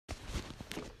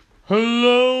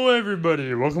Hello,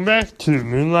 everybody. Welcome back to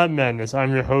Moonlight Madness.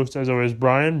 I'm your host, as always,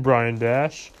 Brian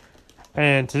Dash.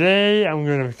 And today I'm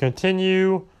going to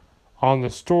continue on the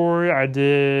story I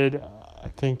did, I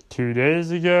think, 2 days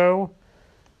ago.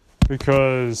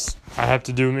 Because I have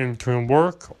to do them in between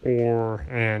work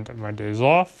and my days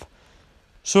off.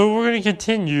 So we're going to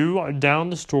continue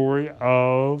down the story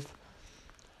of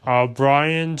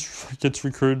Brian gets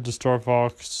recruited to Star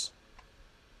Fox.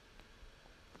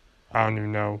 I don't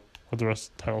even know what the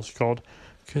rest of the title's called,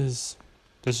 because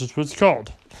this is what it's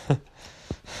called.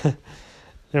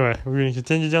 Anyway, we're going to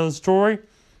continue down the story.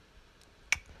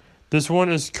 This one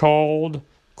is called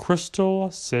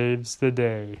Krystal Saves the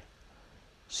Day.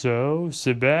 So,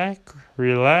 sit back,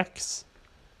 relax,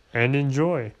 and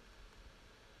enjoy.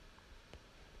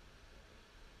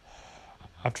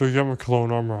 After I got my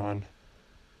clone armor on,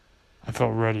 I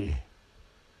felt ready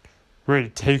to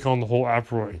take on the whole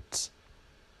asteroids.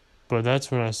 But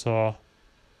that's when I saw,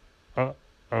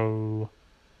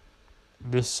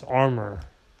 this armor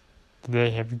that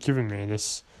they have given me,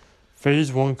 this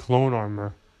Phase 1 clone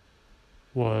armor,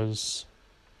 was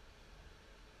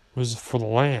for the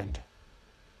land.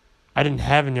 I didn't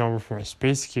have any armor for my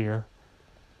space gear.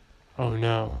 Oh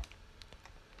no.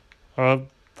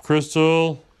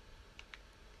 Krystal?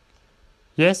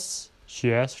 Yes?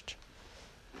 She asked.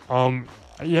 Yeah,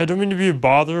 I don't mean to be a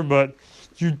bother, but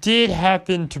you did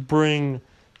happen to bring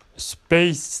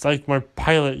space, like my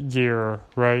pilot gear,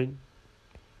 right?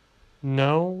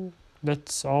 No?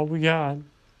 That's all we got.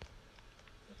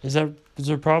 Is there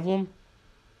a problem?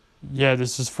 Yeah,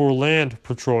 this is for land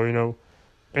patrol,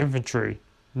 infantry.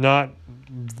 Not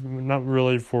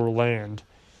really for land.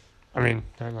 I mean,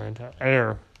 not land,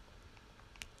 air.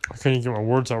 I couldn't get my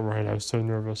words out right, I was so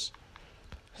nervous.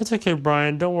 It's okay,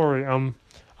 Brian, don't worry.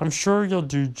 I'm sure you'll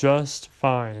do just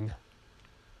fine.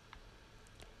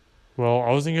 Well,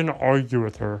 I wasn't going to argue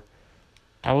with her.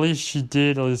 At least she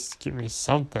did give me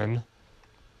something.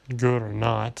 Good or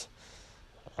not.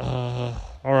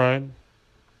 Alright.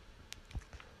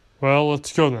 Well,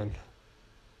 let's go then.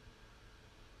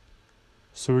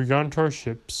 So we got into our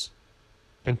ships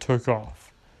and took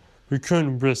off. We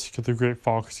couldn't risk the Great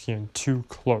Fox getting too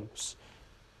close,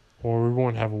 or we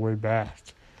won't have a way back.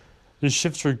 These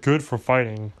ships are good for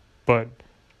fighting, but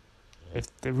if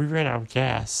we ran out of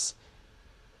gas,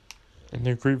 and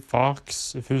the Great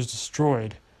Fox, if it was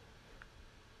destroyed,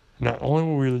 not only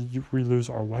will we lose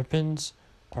our weapons,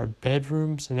 our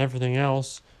bedrooms, and everything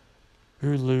else, we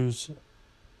would lose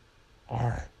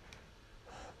our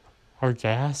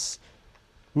gas.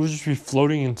 We would just be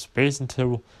floating in space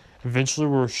until eventually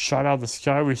we're shot out of the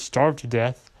sky. We starve to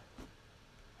death.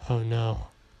 Oh no.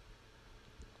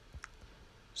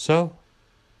 So,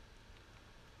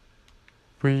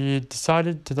 we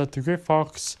decided to let the Great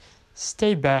Fox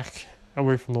stay back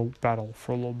away from the battle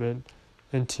for a little bit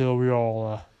until we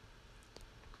all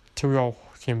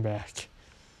came back.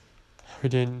 We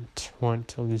didn't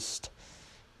want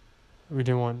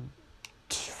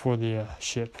for the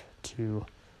ship to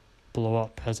blow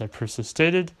up, as I previously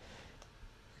stated,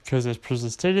 because as previously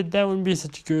stated, that wouldn't be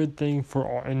such a good thing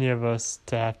for any of us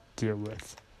to have to deal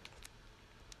with.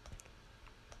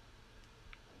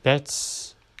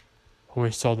 That's when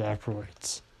we saw the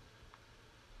asteroids.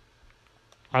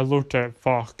 I looked at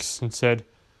Fox and said,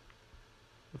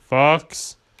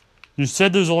 "Fox, you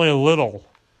said there's only a little,"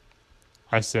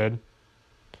 I said.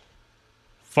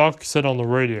 Fox said on the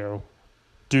radio,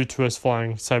 due to us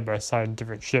flying side by side in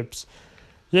different ships,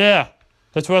 "Yeah,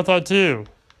 that's what I thought too."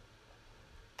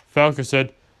 Falco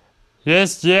said,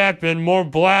 "Yes, yapping, more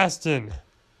blasting,"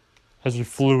 as we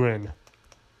flew in.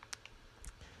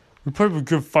 We put up a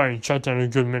good fight and shot down a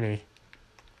good many.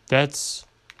 That's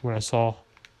when I saw,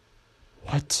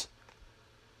 what?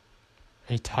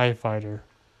 A TIE fighter.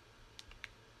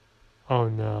 Oh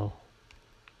no.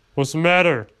 What's the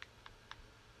matter?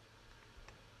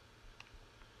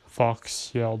 Fox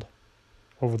yelled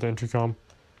over the intercom.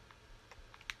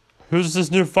 "Who's this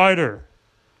new fighter?"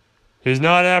 "He's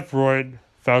not an asteroid,"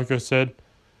 Falco said.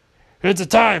 "It's a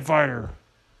TIE fighter,"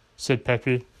 said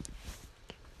Peppy.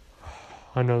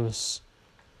 I know this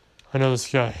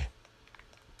guy.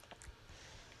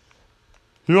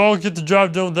 "You all get the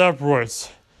job done with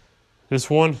asteroids. This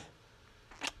one,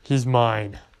 he's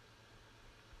mine."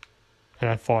 And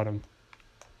I fought him.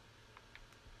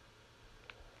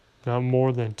 Not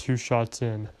more than 2 shots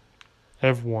in,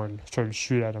 everyone started to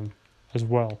shoot at him as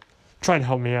well, trying to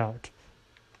help me out.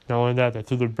 Not only that, they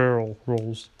threw their barrel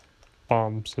rolls,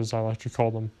 bombs as I like to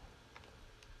call them.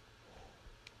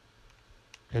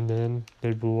 And then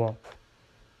they blew up,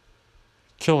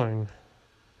 killing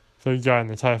the guy in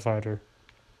the TIE fighter.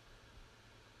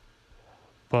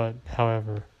 But,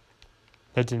 however,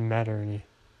 that didn't matter any.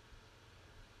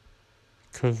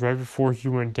 Because right before he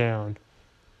went down,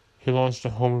 he launched a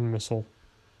homing missile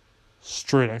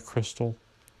straight at Krystal.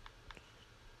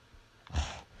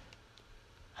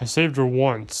 I saved her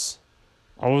once.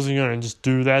 I wasn't gonna just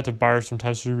do that to buy her some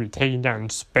time so she'd be taken down in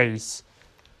space.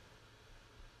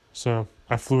 So,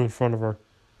 I flew in front of her.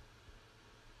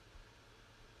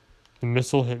 The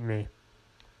missile hit me.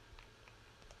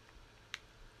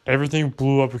 Everything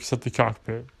blew up except the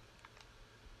cockpit.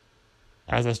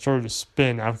 As I started to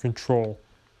spin out of control,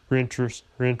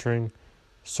 re-entering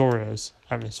Soria's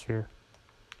atmosphere.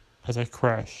 As I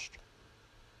crashed.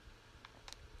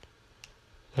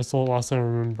 That's the last thing I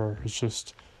remember. It's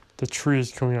just the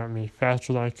trees coming at me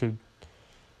faster than I could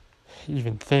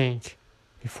even think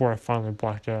before I finally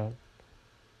blacked out.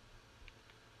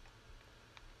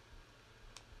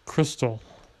 Krystal.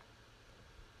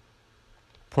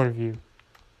 Point of view.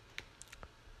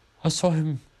 I saw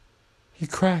him. He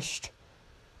crashed.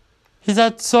 He's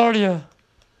at Soria.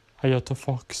 I yelled to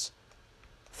Fox.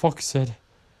 Fox said,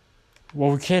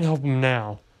 well, we can't help him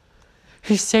now.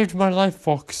 He saved my life,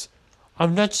 Fox.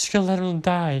 I'm not just gonna let him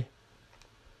die.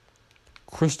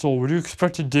 Krystal, what do you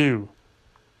expect to do?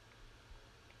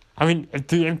 I mean, if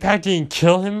the impact didn't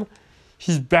kill him,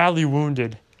 he's badly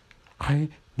wounded. I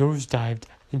nosedived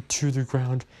into the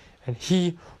ground, and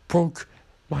he broke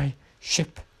my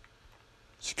ship's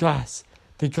glass.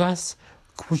 The glass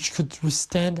which could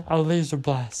withstand a laser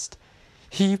blast.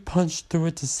 He punched through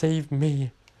it to save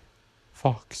me.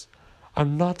 Fox,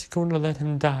 I'm not going to let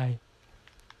him die.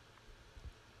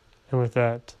 And with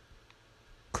that,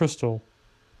 Krystal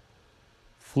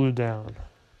flew down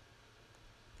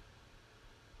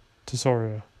to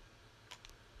Soria.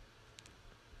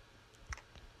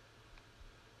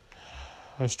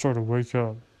 I started to wake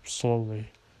up slowly.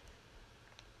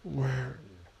 Where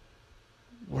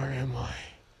am I?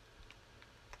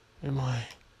 Am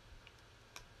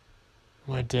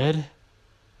I dead?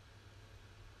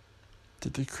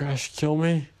 Did the crash kill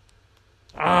me?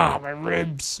 Ah, my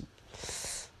ribs!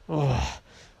 Oh,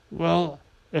 well,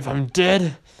 if I'm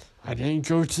dead, I didn't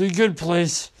go to the good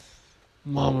place.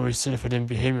 Mom always said if I didn't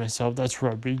behave myself, that's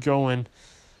where I'd be going.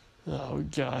 Oh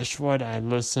gosh, why did I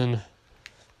listen?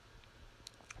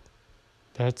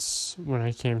 That's when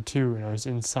I came to and I was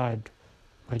inside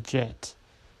my jet.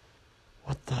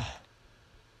 What the?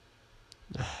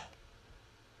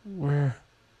 Where?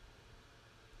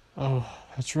 Oh,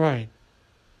 that's right.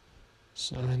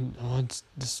 So I'm on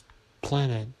this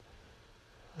planet.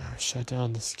 I shut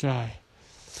down the sky.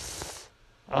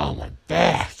 Oh, my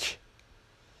back!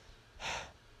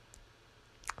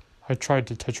 I tried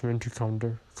to touch my intercom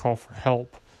to call for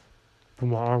help, but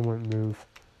my arm wouldn't move.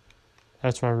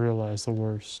 That's when I realized the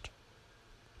worst.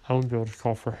 I wouldn't be able to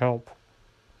call for help.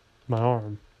 My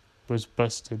arm was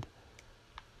busted.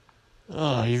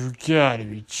 Oh, you've got to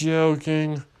be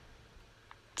joking.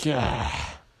 God.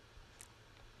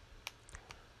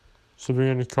 So we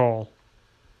began to call.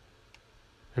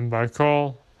 And by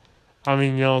call, I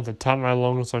mean yell at the top of my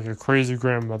lungs like a crazy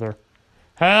grandmother.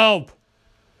 Help!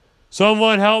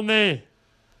 Someone help me!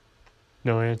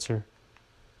 No answer.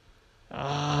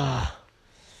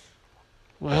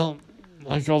 Well,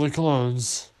 like all the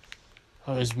clones,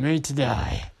 I was made to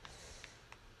die.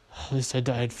 At least I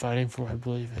died fighting for what I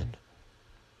believe in.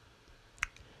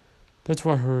 That's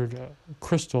where I heard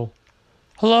Krystal.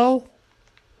 Hello?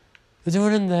 Is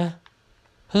anyone in there?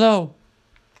 Hello?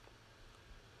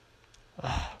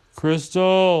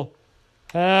 Krystal!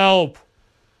 Help!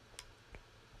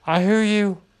 I hear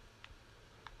you.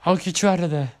 I'll get you out of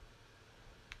there.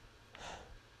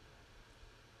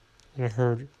 And I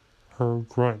heard her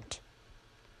grunt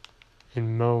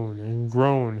and moan and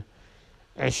groan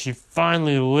as she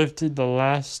finally lifted the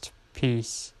last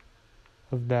piece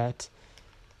of that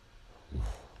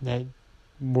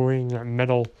wing, that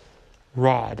metal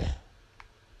rod.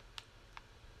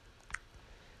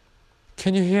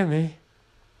 Can you hear me?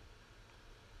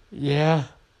 Yeah.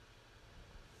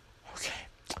 Okay.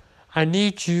 I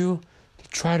need you to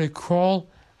try to crawl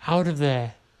out of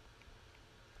there.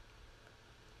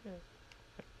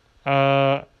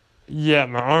 Yeah,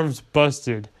 my arm's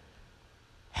busted.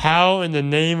 How in the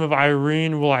name of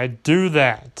Irene will I do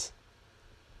that?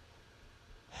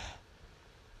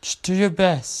 Just do your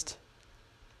best.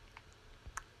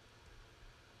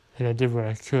 And I did what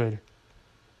I could.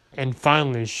 And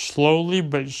finally, slowly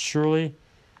but surely,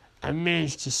 I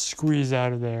managed to squeeze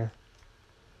out of there.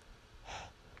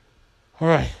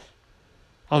 Alright,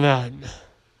 I'm out.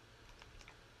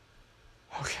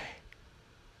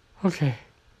 Okay.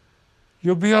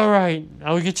 You'll be alright.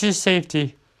 I'll get you to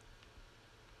safety.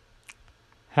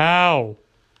 How?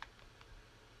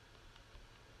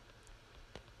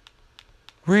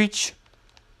 Reach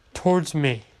towards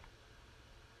me.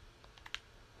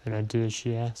 And I did as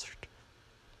she asked.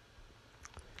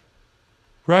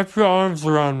 Wrap your arms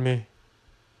around me.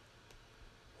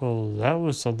 Well, that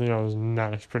was something I was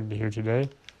not expecting to hear today.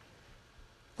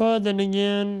 But then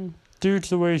again, due to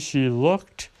the way she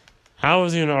looked, I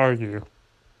was going to argue.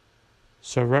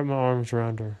 So I wrapped my arms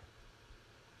around her.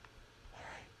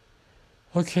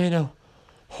 Alright. Okay, now,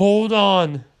 hold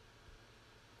on.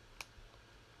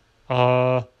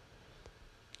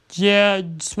 Yeah,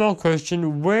 small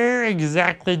question. Where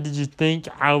exactly did you think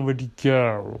I would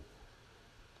go?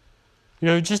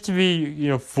 Just to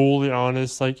be, fully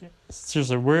honest, like,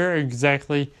 seriously, where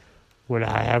exactly would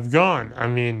I have gone? I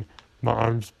mean, my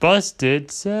arm's busted,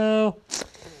 so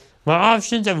my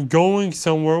options of going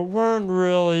somewhere weren't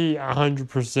really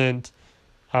 100%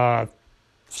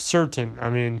 certain. I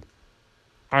mean,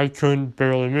 I couldn't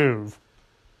barely move.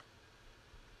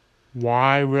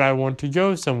 Why would I want to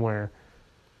go somewhere?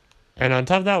 And on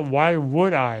top of that, why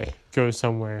would I go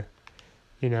somewhere?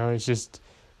 It's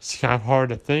kind of hard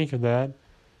to think of that.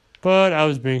 But I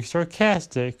was being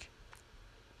sarcastic.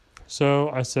 So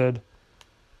I said,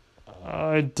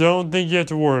 I don't think you have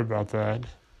to worry about that.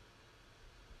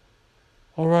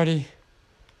 Alrighty.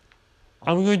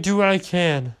 I'm going to do what I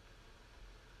can.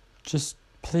 Just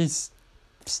please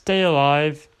stay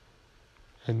alive.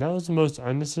 And that was the most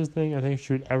unnecessary thing I think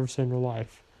she would ever say in her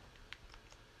life.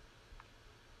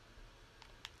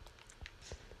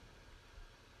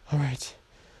 Alright.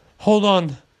 Hold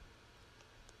on,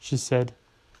 she said.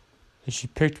 And she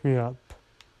picked me up.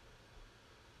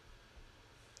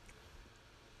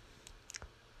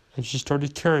 And she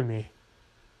started carrying me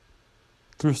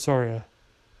through Saria.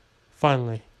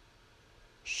 Finally,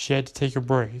 she had to take a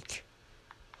break.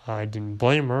 I didn't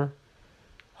blame her.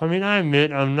 I mean, I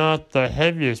admit I'm not the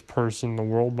heaviest person in the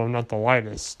world, but I'm not the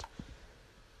lightest.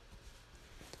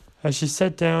 As she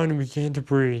sat down and began to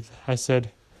breathe, I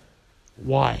said,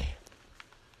 Why?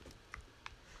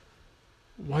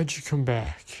 Why'd you come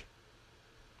back?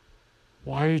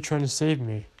 Why are you trying to save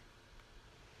me?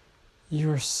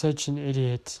 You are such an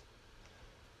idiot.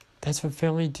 That's what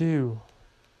family do.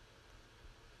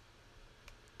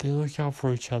 They look out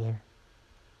for each other.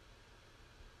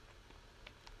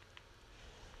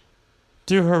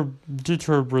 Due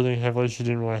to her breathing heavily, she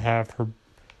didn't really have her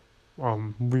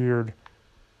weird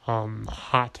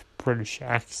hot British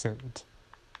accent.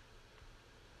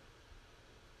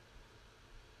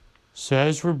 So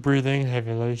as we're breathing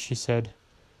heavily, she said,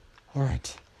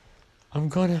 Alright, I'm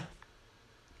gonna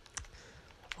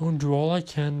do all I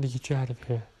can to get you out of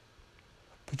here.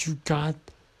 But you got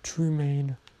to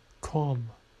remain calm.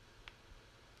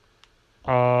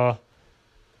 Yeah,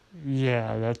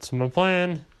 that's my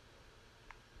plan.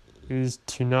 Is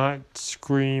to not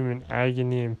scream in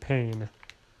agony and pain.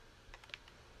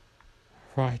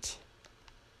 Right.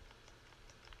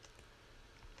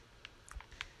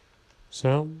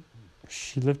 So,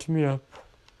 she lifted me up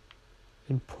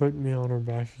and put me on her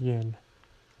back again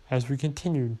as we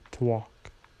continued to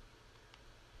walk.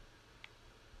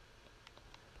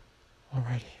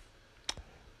 Alrighty.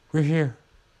 We're here.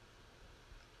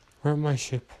 We're at my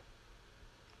ship.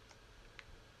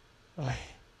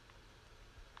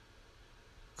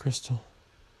 Krystal.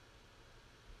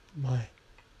 I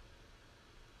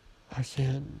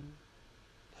can't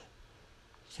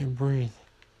breathe.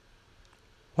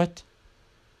 What?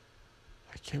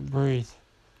 I can't breathe.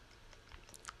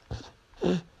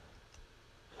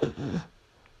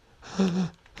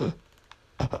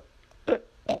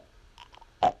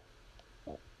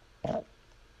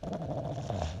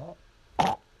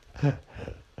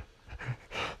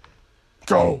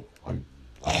 Go!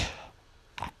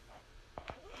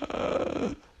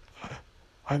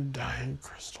 I'm dying,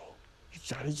 Krystal. You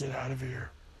gotta get out of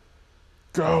here.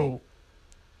 Go!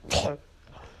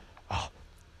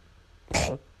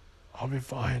 I'll be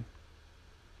fine.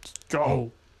 Just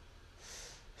go.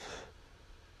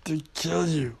 They kill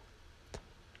you.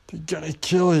 They're gonna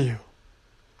kill you.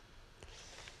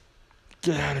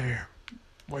 Get out of here.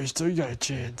 Well, you still got a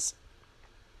chance.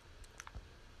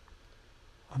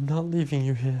 I'm not leaving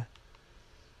you here.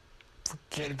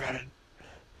 Forget about it.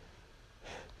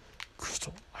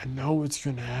 Krystal, I know what's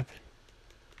gonna happen.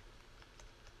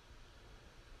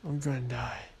 I'm gonna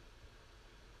die.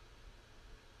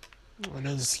 I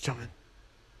know this is coming.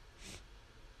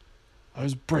 I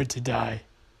was bred to die.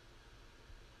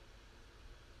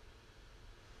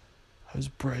 I was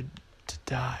bred to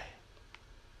die.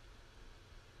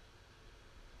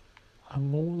 I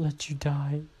won't let you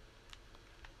die.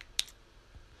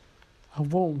 I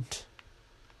won't.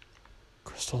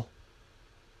 Krystal,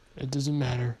 it doesn't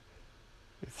matter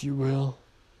if you will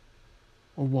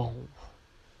or won't.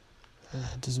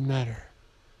 It doesn't matter.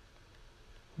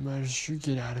 It matters you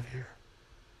get out of here.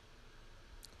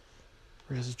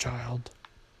 Raise a child.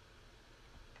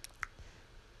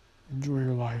 Enjoy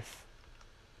your life.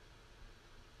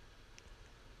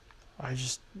 I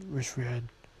just wish we had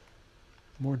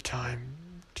more time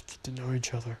to get to know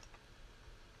each other.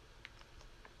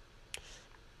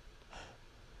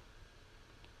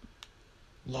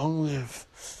 Long live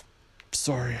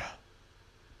Soria.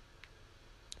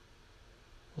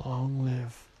 Long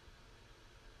live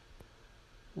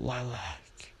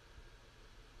Lilac.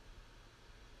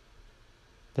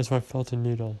 That's when I felt a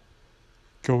needle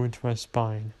go into my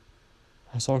spine.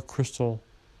 I saw Krystal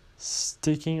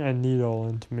sticking a needle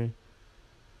into me.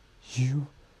 You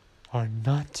are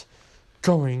not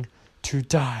going to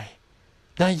die.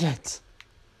 Not yet.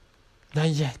 Not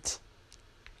yet.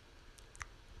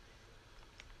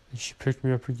 And she picked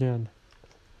me up again.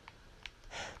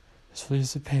 This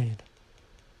relieves the pain.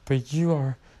 But you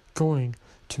are going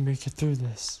to make it through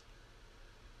this.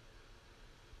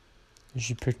 And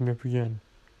she picked me up again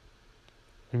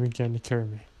and began to carry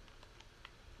me.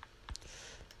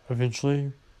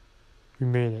 Eventually, we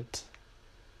made it.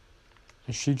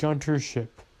 And she got onto her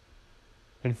ship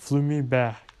and flew me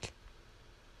back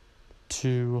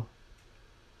to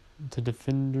the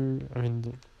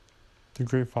the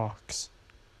Great Fox.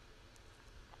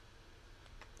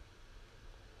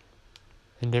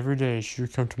 And every day she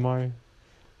would come to my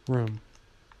room.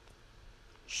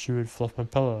 She would fluff my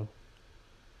pillow,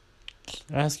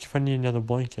 ask if I need another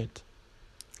blanket,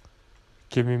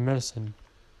 give me medicine,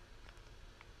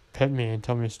 pet me and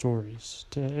tell me stories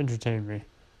to entertain me,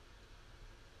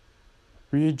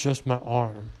 readjust my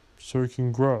arm so it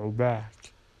can grow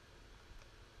back,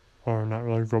 or not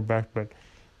really grow back, but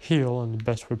heal in the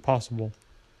best way possible.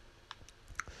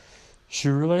 She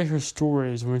relayed her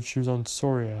stories when she was on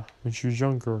Soria, when she was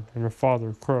younger, and her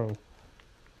father, Crow.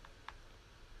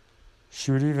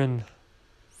 She would even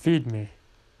feed me,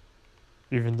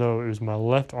 even though it was my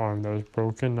left arm that was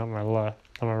broken, not my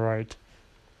right,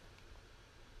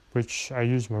 which I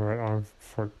used my right arm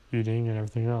for eating and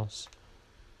everything else.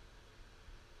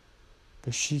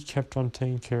 But she kept on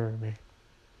taking care of me.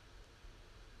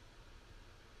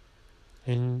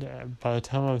 And by the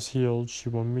time I was healed, she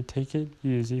wanted me to take it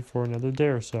easy for another day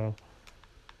or so.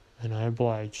 And I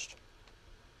obliged.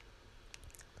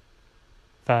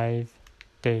 5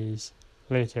 days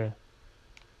later.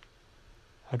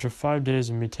 After 5 days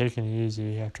of me taking it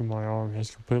easy, after my arm has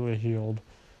completely healed,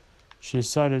 she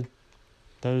decided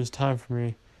that it was time for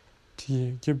me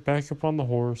to get back up on the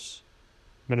horse,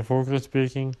 metaphorically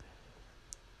speaking,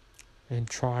 and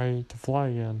try to fly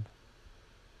again.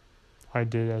 I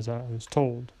did as I was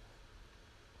told.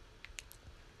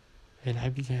 And I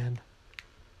began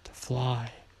to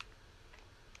fly.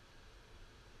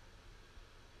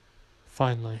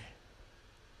 Finally,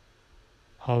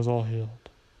 I was all healed.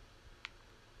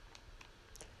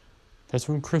 That's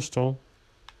when Krystal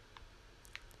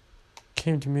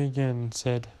came to me again and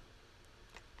said,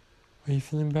 "Are you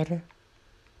feeling better?"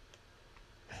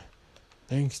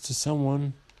 "Thanks to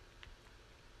someone,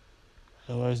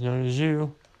 otherwise known as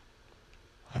you,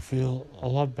 I feel a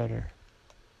lot better."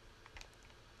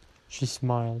 She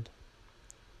smiled.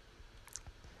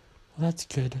 "Well, that's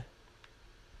good.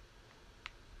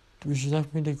 Would you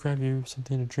like me to grab you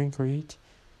something to drink or eat?"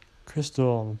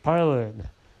 "Krystal, I'm a pilot."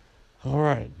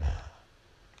 "Alright,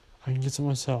 I can get some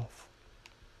myself."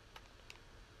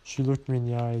 She looked me in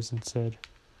the eyes and said,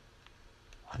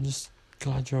 "I'm just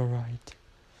glad you're alright.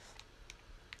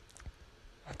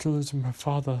 After losing my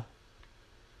father,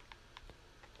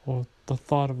 or the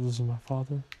thought of losing my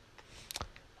father,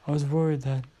 I was worried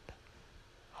that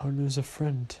I would lose a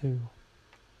friend too.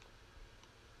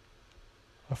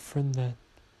 A friend that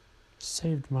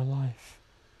saved my life.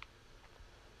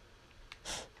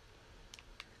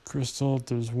 Krystal, if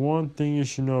there's one thing you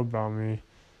should know about me,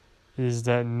 is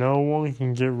that no one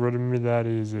can get rid of me that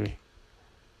easy.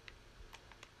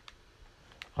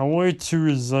 I'm way too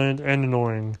resilient and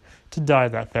annoying to die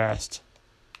that fast."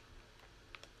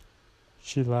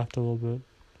 She laughed a little bit,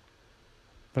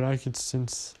 but I could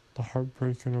sense the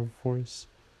heartbreak in her voice.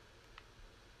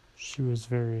 She was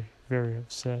very, very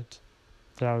upset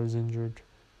that I was injured.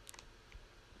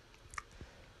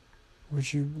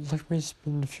 "Would you like me to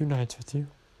spend a few nights with you?"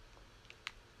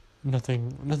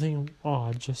 Nothing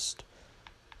odd, just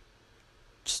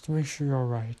to make sure you're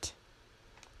alright.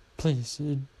 Please,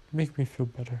 it'd make me feel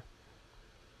better."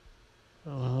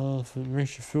 "Well, if it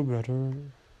makes you feel better,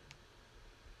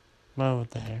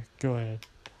 what the heck, go ahead."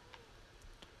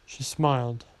 She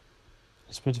smiled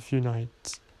and spent a few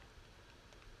nights,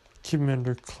 keeping me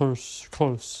under close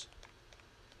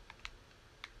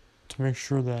to make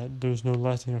sure that there's no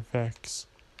lasting effects.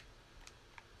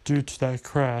 Due to that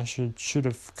crash, it should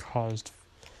have caused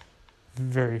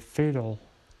very fatal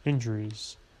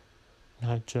injuries,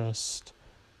 not just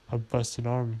a busted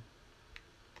arm.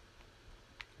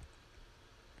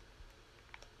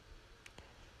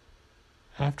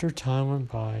 After time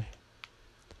went by,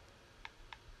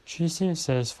 she seemed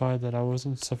satisfied that I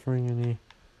wasn't suffering any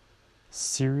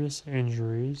serious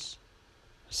injuries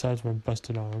besides my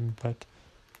busted arm, but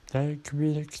that could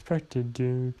be expected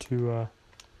due to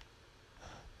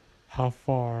how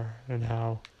far and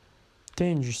how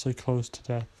dangerously close to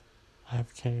death I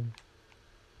have came.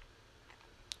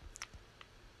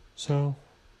 So,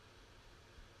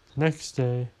 the next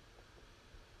day,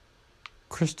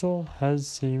 Krystal has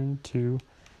seemed to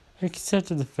accept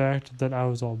the fact that I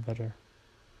was all better.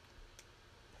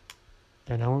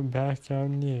 And I went back out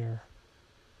in the air,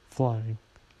 flying.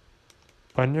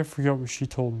 But I never forgot what she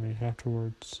told me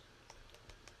afterwards.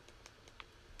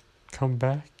 Come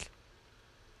back.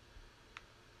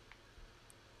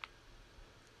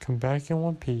 Come back in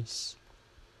one piece.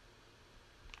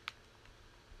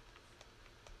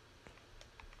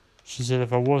 She said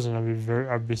if I wasn't,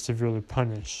 I'd be severely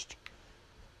punished.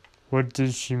 What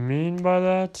did she mean by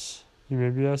that? You may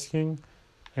be asking,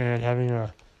 and having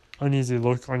a uneasy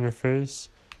look on your face.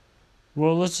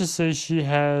 Well, let's just say she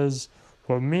has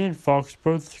what me and Fox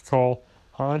both call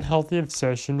an unhealthy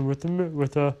obsession with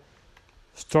a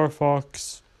Star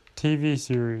Fox TV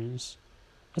series.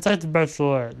 It's like The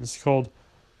Bachelorette. It's called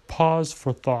Pause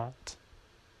for Thought.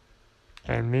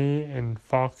 And me and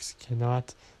Fox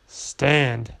cannot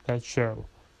stand that show.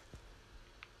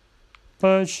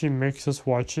 But she makes us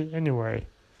watch it anyway.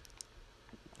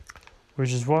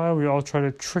 Which is why we all try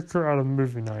to trick her out of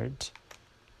movie night.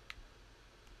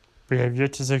 We have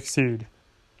yet to succeed.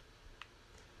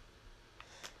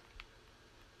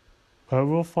 But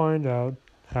we'll find out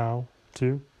how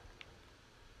to.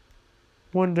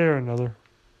 One day or another.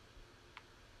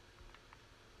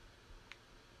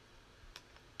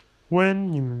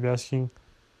 When, you may be asking,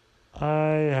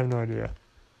 I have no idea.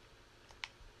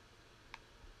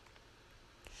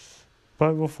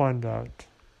 But we'll find out.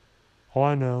 All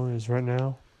I know is right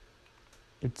now,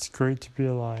 it's great to be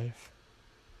alive.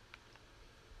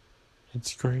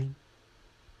 It's great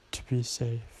to be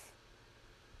safe.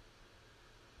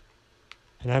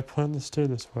 And I plan to stay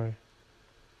this way.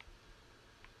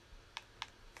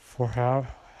 For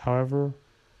however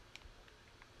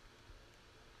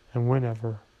and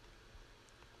whenever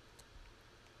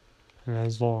and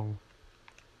as long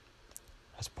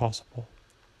as possible.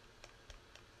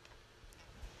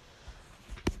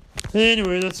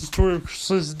 Anyway, that's the story of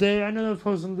Krystal today. I know that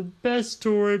wasn't the best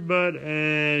story, but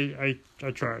I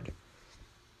tried.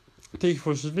 Thank you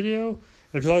for watching this video.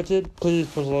 If you liked it, please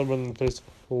press the like button and place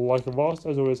like a boss.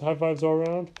 As always, high fives all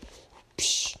around.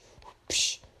 Psh,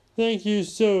 psh. Thank you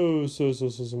so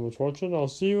much for watching. I'll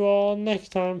see you all next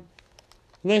time.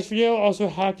 Next video. Also,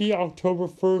 happy October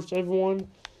 1st, everyone.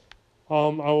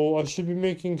 I should be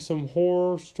making some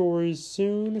horror stories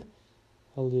soon.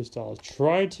 At least I'll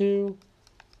try to.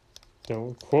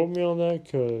 Don't quote me on that,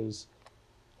 because,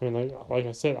 I mean, like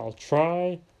I said, I'll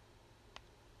try,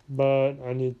 but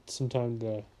I need some time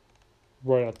to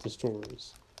write out the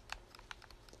stories.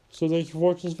 So thank you for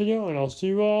watching this video, and I'll see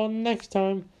you all next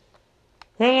time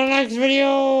in the next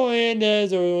video. And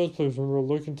as always, please remember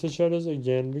to look into the shadows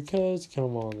again, because,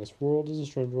 come on, this world is a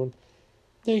strange one.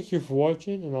 Thank you for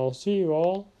watching, and I'll see you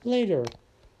all later.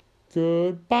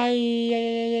 Goodbye.